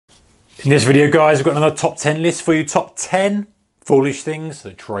In this video, guys, we've got another top 10 list for you. Top 10 foolish things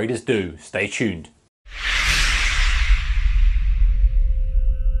that traders do. Stay tuned.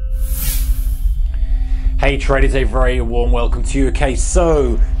 Hey traders, a very warm welcome to you. Okay,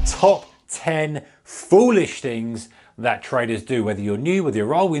 so top 10 foolish things that traders do. Whether you're new, whether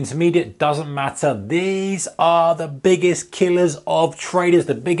you're old, intermediate, doesn't matter. These are the biggest killers of traders,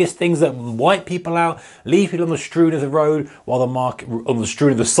 the biggest things that wipe people out, leave people on the strewn of the road while the market, on the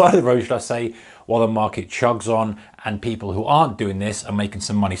strewn of the side of the road, should I say, while the market chugs on, and people who aren't doing this are making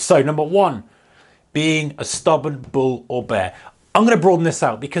some money. So number one, being a stubborn bull or bear. I'm going to broaden this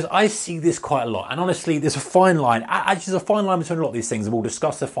out because I see this quite a lot. And honestly, there's a fine line. Actually, there's a fine line between a lot of these things, and we'll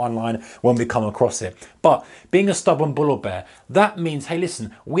discuss the fine line when we come across it. But being a stubborn bull or bear, that means, hey,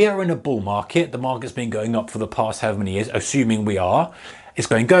 listen, we are in a bull market. The market's been going up for the past however many years, assuming we are. It's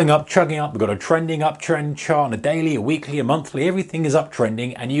going up, chugging up. We've got a trending uptrend chart on a daily, a weekly, a monthly. Everything is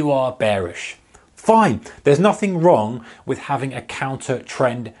uptrending, and you are bearish. Fine. There's nothing wrong with having a counter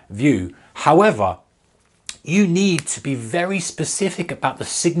trend view. However, you need to be very specific about the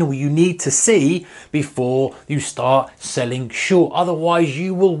signal you need to see before you start selling short. Otherwise,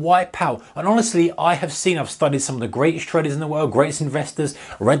 you will wipe out. And honestly, I've studied some of the greatest traders in the world, greatest investors,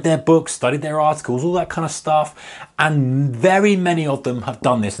 read their books, studied their articles, all that kind of stuff. And very many of them have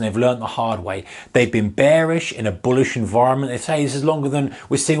done this and they've learned the hard way. They've been bearish in a bullish environment. They say this is longer than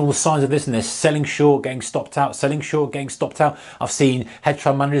we're seeing all the signs of this, and they're selling short, getting stopped out, selling short, getting stopped out. I've seen hedge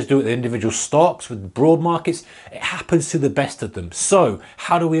fund managers do it with individual stocks, with broad markets. It happens to the best of them. So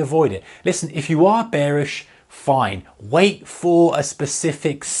how do we avoid it? Listen, if you are bearish, fine. Wait for a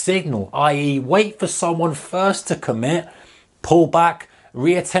specific signal, i.e. wait for someone first to commit, pull back,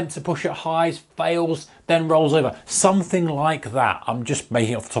 reattempt to push at highs, fails, then rolls over. Something like that. I'm just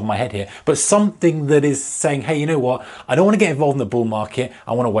making it off the top of my head here, but something that is saying, hey, you know what? I don't want to get involved in the bull market.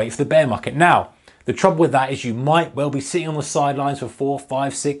 I want to wait for the bear market. Now, the trouble with that is you might well be sitting on the sidelines for 4,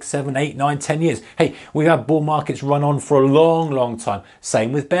 5, 6, 7, 8, 9, 10 years. Hey, we've had bull markets run on for a long time.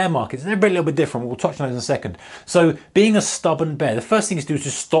 Same with bear markets. They're a little bit different. We'll touch on those in a second. So being a stubborn bear, the first thing to do is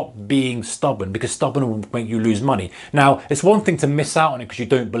just stop being stubborn, because stubborn will make you lose money. Now, it's one thing to miss out on it because you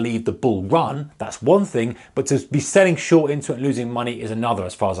don't believe the bull run. That's one thing. But to be selling short into it and losing money is another,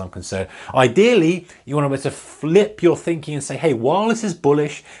 as far as I'm concerned. Ideally, you want to be able to flip your thinking and say, hey, while this is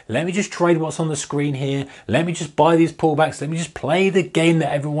bullish, let me just trade what's on the screen here. Let me just buy these pullbacks. Let me just play the game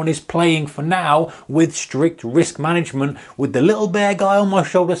that everyone is playing for now, with strict risk management, with the little bear guy on my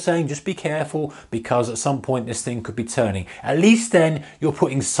shoulder saying, just be careful, because at some point this thing could be turning. At least then you're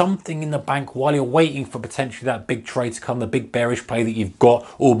putting something in the bank while you're waiting for potentially that big trade to come, the big bearish play that you've got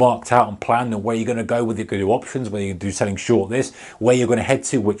all marked out and planned, and where you're going to go, whether you're going to do options, whether you're going to do selling short this, where you're going to head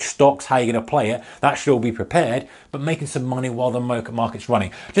to, which stocks, how you're going to play it. That should all be prepared, but making some money while the market's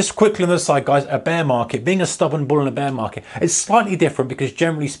running. Just quickly on the side, guys, a bear market, being a stubborn bull in a bear market, it's slightly different, because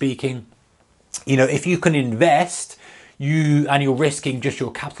generally speaking, you know, if you can invest, and you're risking just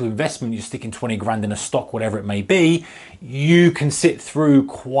your capital investment, you're sticking 20 grand in a stock, whatever it may be, you can sit through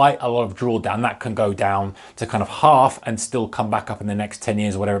quite a lot of drawdown. That can go down to kind of half and still come back up in the next 10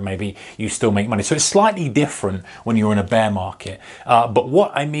 years or whatever it may be. You still make money. So it's slightly different when you're in a bear market. But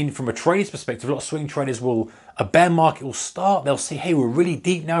what I mean from a trader's perspective, a lot of swing traders a bear market will start, they'll see, hey, we're really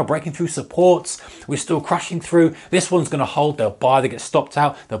deep now, breaking through supports, we're still crashing through, this one's going to hold, they'll buy, they get stopped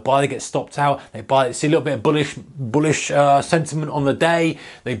out, they'll buy, they get stopped out, they buy, see a little bit of bullish sentiment on the day,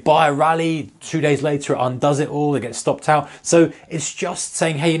 they buy a rally, 2 days later it undoes it all, they get stopped out. So it's just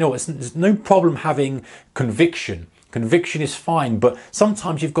saying, hey, you know what, there's no problem having conviction. Conviction is fine, but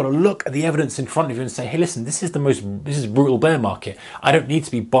sometimes you've got to look at the evidence in front of you and say, hey, listen, this is brutal bear market. I don't need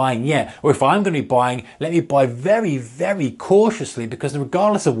to be buying yet. Or if I'm going to be buying, let me buy very, very cautiously, because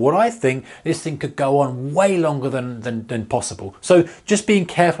regardless of what I think, this thing could go on way longer than possible. So just being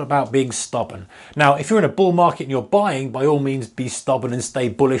careful about being stubborn. Now, if you're in a bull market and you're buying, by all means, be stubborn and stay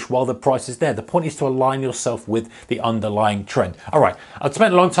bullish while the price is there. The point is to align yourself with the underlying trend. All right, I've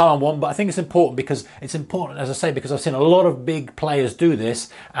spent a long time on one, but I think it's important, because it's important, as I say, because I've seen a lot of big players do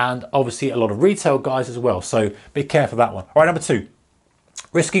this, and obviously a lot of retail guys as well. So be careful of that one. All right, number two,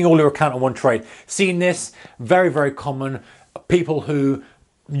 risking all your account on one trade. Seeing this very, very common. People who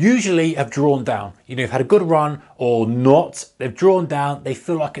usually have drawn down, you know, you've had a good run or not, they've drawn down, they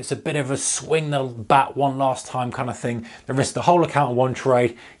feel like it's a bit of a swing they'll bat one last time kind of thing. They risk the whole account on one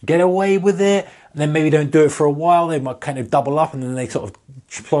trade, get away with it, and then maybe don't do it for a while. They might kind of double up, and then they sort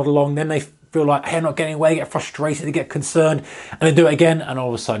of plod along, then they feel like, hey, I'm not getting away, get frustrated, get concerned, and then do it again, and all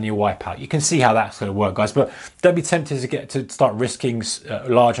of a sudden you wipe out. You can see how that's going to work, guys, but don't be tempted to start risking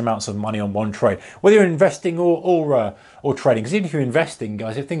large amounts of money on one trade, whether you're investing or trading. Because even if you're investing,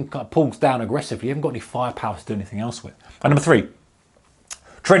 guys, if things kind of pulls down aggressively, you haven't got any firepower to do anything else with. And number 3,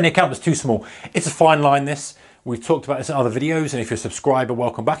 trading account that's too small. It's a fine line, this. We've talked about this in other videos, and if you're a subscriber,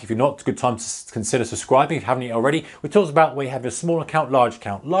 welcome back. If you're not, it's a good time to consider subscribing if you haven't yet already. We talked about where you have a small account, large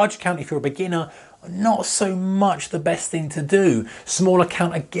account. Large account, if you're a beginner, not so much the best thing to do. Small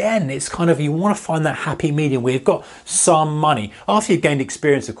account, again, it's kind of, you want to find that happy medium where you've got some money. After you've gained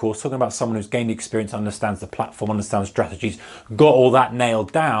experience, of course, talking about someone who's gained experience, understands the platform, understands strategies, got all that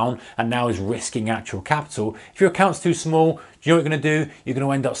nailed down, and now is risking actual capital. If your account's too small, do you know what you're going to do? You're going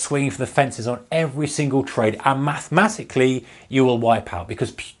to end up swinging for the fences on every single trade, and mathematically you will wipe out,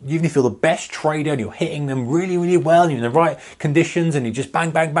 because even if you're the best trader and you're hitting them really, really well, and you're in the right conditions and you just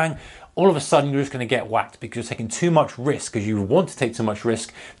bang, bang, bang, all of a sudden you're just going to get whacked because you're taking too much risk, because you want to take too much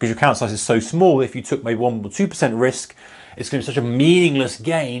risk because your account size is so small. If you took maybe 1 or 2% risk, it's going to be such a meaningless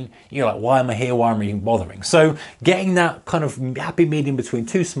gain. You're like, why am I here? Why am I even bothering? So getting that kind of happy medium between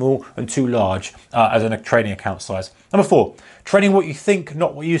too small and too large as a trading account size. Number 4, trading what you think,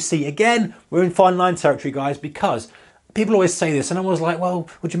 not what you see. Again, we're in fine line territory, guys, because people always say this, and I was like, well,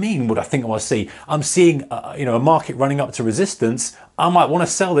 what do you mean what I think I want to see? I'm seeing a market running up to resistance. I might want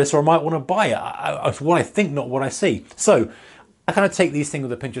to sell this, or I might want to buy it. It's what I think, not what I see. So I kind of take these things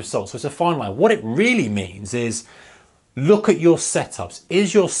with a pinch of salt. So it's a fine line. What it really means is look at your setups.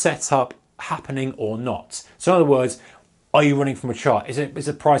 Is your setup happening or not? So in other words, are you running from a chart? Is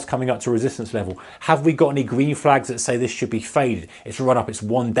the price coming up to resistance level? Have we got any green flags that say this should be faded? It's a run up, it's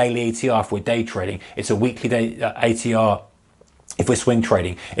one daily ATR if we're day trading. It's a weekly day ATR if we're swing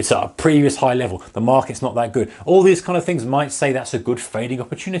trading. It's at a previous high level. The market's not that good. All these kind of things might say that's a good fading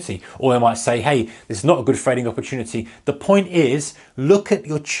opportunity. Or they might say, hey, this is not a good fading opportunity. The point is, look at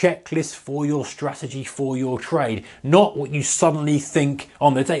your checklist for your strategy for your trade, not what you suddenly think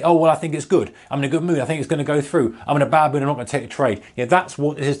on the day. Oh, well, I think it's good. I'm in a good mood. I think it's going to go through. I'm in a bad mood. I'm not going to take the trade. Yeah, that's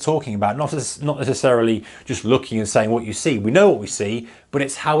what this is talking about. Not necessarily just looking and saying what you see. We know what we see, but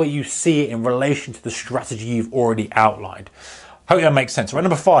it's how you see it in relation to the strategy you've already outlined. Hope that makes sense. Right,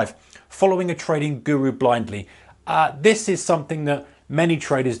 number 5, following a trading guru blindly. This is something that many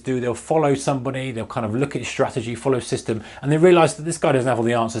traders do. They'll follow somebody, they'll kind of look at his strategy, follow system, and they realize that this guy doesn't have all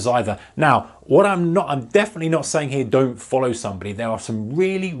the answers either. Now, I'm definitely not saying here don't follow somebody. There are some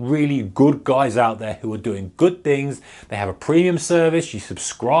really, really good guys out there who are doing good things. They have a premium service, you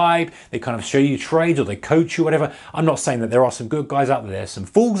subscribe, they kind of show you trades or they coach you, whatever. I'm not saying that there are some good guys out there. There's some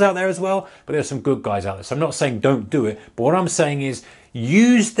fools out there as well, but there's some good guys out there. So I'm not saying don't do it, but what I'm saying is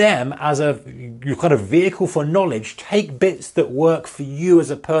use them as your kind of vehicle for knowledge. Take bits that work for you as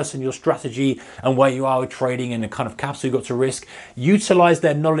a person, your strategy and where you are with trading and the kind of capital you got to risk. Utilize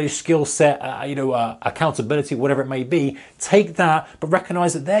their knowledge, skill set, accountability, whatever it may be. Take that, but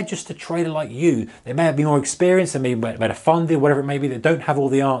recognize that they're just a trader like you. They may have been more experienced, they may be better funded, whatever it may be. They don't have all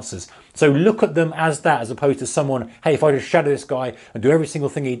the answers. So look at them as that, as opposed to someone, hey, if I just shadow this guy and do every single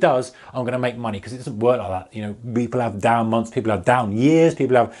thing he does, I'm going to make money, because it doesn't work like that. You know, people have down months, people have down years,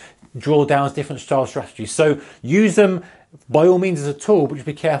 people have drawdowns, different style strategies. So use them by all means as a tool, but just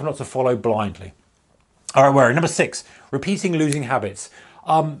be careful not to follow blindly. All right, we're number 6, repeating losing habits.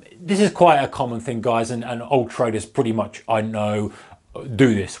 This is quite a common thing, guys, and old traders pretty much, I know,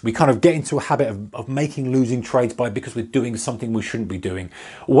 do this. We kind of get into a habit of making losing trades because we're doing something we shouldn't be doing,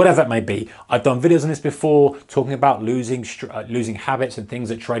 whatever it may be. I've done videos on this before talking about losing habits and things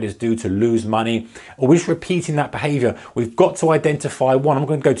that traders do to lose money, or we're just repeating that behavior. We've got to identify one. I'm not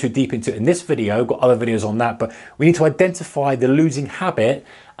going to go too deep into it in this video. I've got other videos on that, but we need to identify the losing habit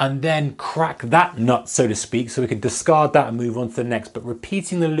and then crack that nut, so to speak, so we can discard that and move on to the next. But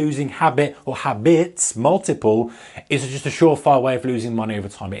repeating the losing habit or habits, multiple, is just a surefire way of losing money over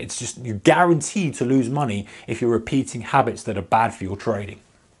time. It's just, you're guaranteed to lose money if you're repeating habits that are bad for your trading.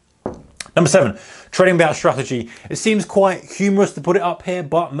 Number 7, trading without strategy. It seems quite humorous to put it up here,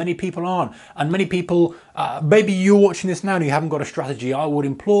 but many people aren't. And many people, maybe you're watching this now and you haven't got a strategy. I would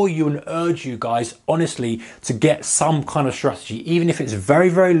implore you and urge you guys, honestly, to get some kind of strategy, even if it's very,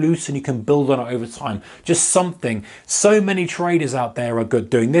 very loose and you can build on it over time. Just something. So many traders out there are good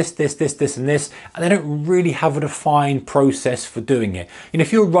doing this, and this, and they don't really have a defined process for doing it. You know,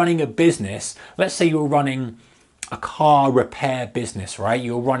 if you're running a business, let's say you're running a car repair business, right?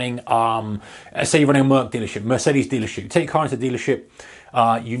 You're running, say you're running a Merc dealership, Mercedes dealership. You take your car into the dealership,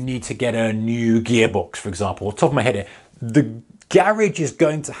 you need to get a new gearbox, for example. Off the top of my head here, the garage is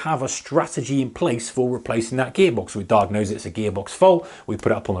going to have a strategy in place for replacing that gearbox. We diagnose it's a gearbox fault, we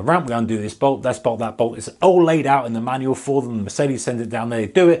put it up on the ramp, we undo this bolt, that bolt. It's all laid out in the manual for them. The Mercedes sends it down there, they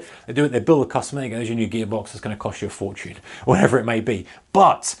do it, they bill the customer, they go, there's your new gearbox, it's going to cost you a fortune, whatever it may be.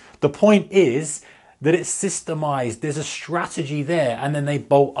 But the point is that it's systemized, there's a strategy there, and then they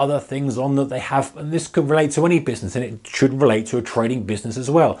bolt other things on that they have, and this could relate to any business, and it should relate to a trading business as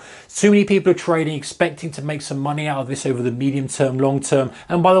well. Too many people are trading, expecting to make some money out of this over the medium term, long term,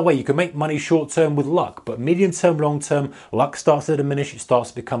 and by the way, you can make money short term with luck, but medium term, long term, luck starts to diminish, it starts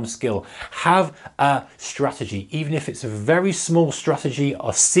to become skill. Have a strategy, even if it's a very small strategy,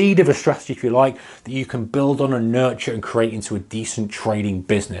 a seed of a strategy if you like, that you can build on and nurture and create into a decent trading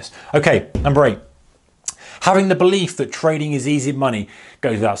business. Okay, number 8. Having the belief that trading is easy money.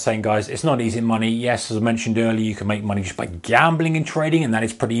 Goes without saying, guys, it's not easy money. Yes, as I mentioned earlier, you can make money just by gambling and trading, and that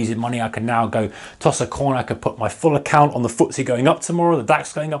is pretty easy money. I can now go toss a coin. I could put my full account on the FTSE going up tomorrow, the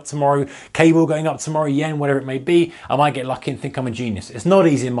DAX going up tomorrow, cable going up tomorrow, yen, whatever it may be. I might get lucky and think I'm a genius. It's not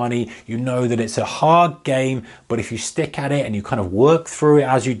easy money. You know that it's a hard game, but if you stick at it and you kind of work through it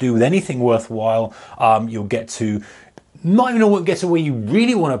as you do with anything worthwhile, you'll get to, not even get to where you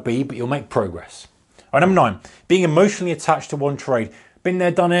really want to be, but you'll make progress. All right, number 9, being emotionally attached to one trade. Been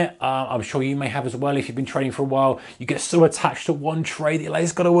there, done it. I'm sure you may have as well. If you've been trading for a while, you get so attached to one trade that you're like,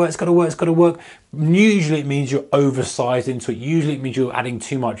 it's got to work, it's got to work, it's got to work. Usually it means you're oversized into it. Usually it means you're adding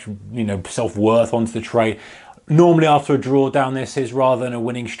too much, self-worth onto the trade. Normally after a drawdown, this is rather than a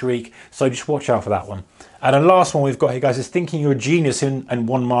winning streak. So just watch out for that one. And the last one we've got here, guys, is thinking you're a genius in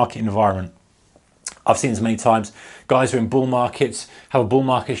one market environment. I've seen this many times. Guys who are in bull markets, have a bull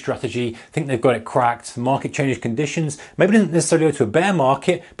market strategy, think they've got it cracked. The market changes conditions. Maybe it doesn't necessarily go to a bear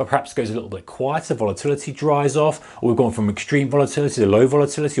market, but perhaps goes a little bit quieter. Volatility dries off, or we've gone from extreme volatility to low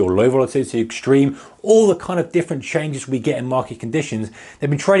volatility, or low volatility to extreme. All the kind of different changes we get in market conditions. They've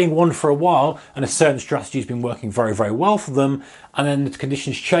been trading one for a while, and a certain strategy has been working very, very well for them. And then the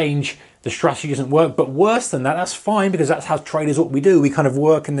conditions change. The strategy doesn't work, but worse than that, that's fine, because that's how traders, what we do. We kind of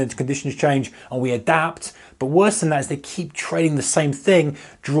work and then the conditions change and we adapt. But worse than that is they keep trading the same thing,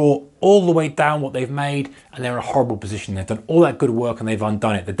 draw all the way down what they've made, and they're in a horrible position. They've done all that good work and they've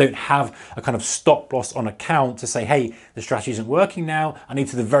undone it. They don't have a kind of stop loss on account to say, hey, the strategy isn't working now. I need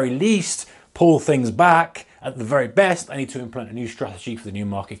to the very least pull things back. At the very best, I need to implement a new strategy for the new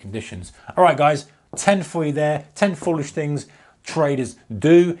market conditions. All right, guys, 10 for you there, 10 foolish things traders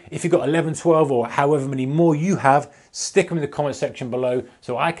do. If you've got 11, 12, or however many more you have, stick them in the comment section below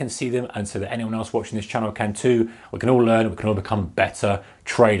so I can see them and so that anyone else watching this channel can too. We can all learn, we can all become better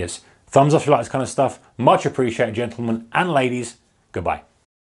traders. Thumbs up if you like this kind of stuff. Much appreciated, gentlemen and ladies. Goodbye.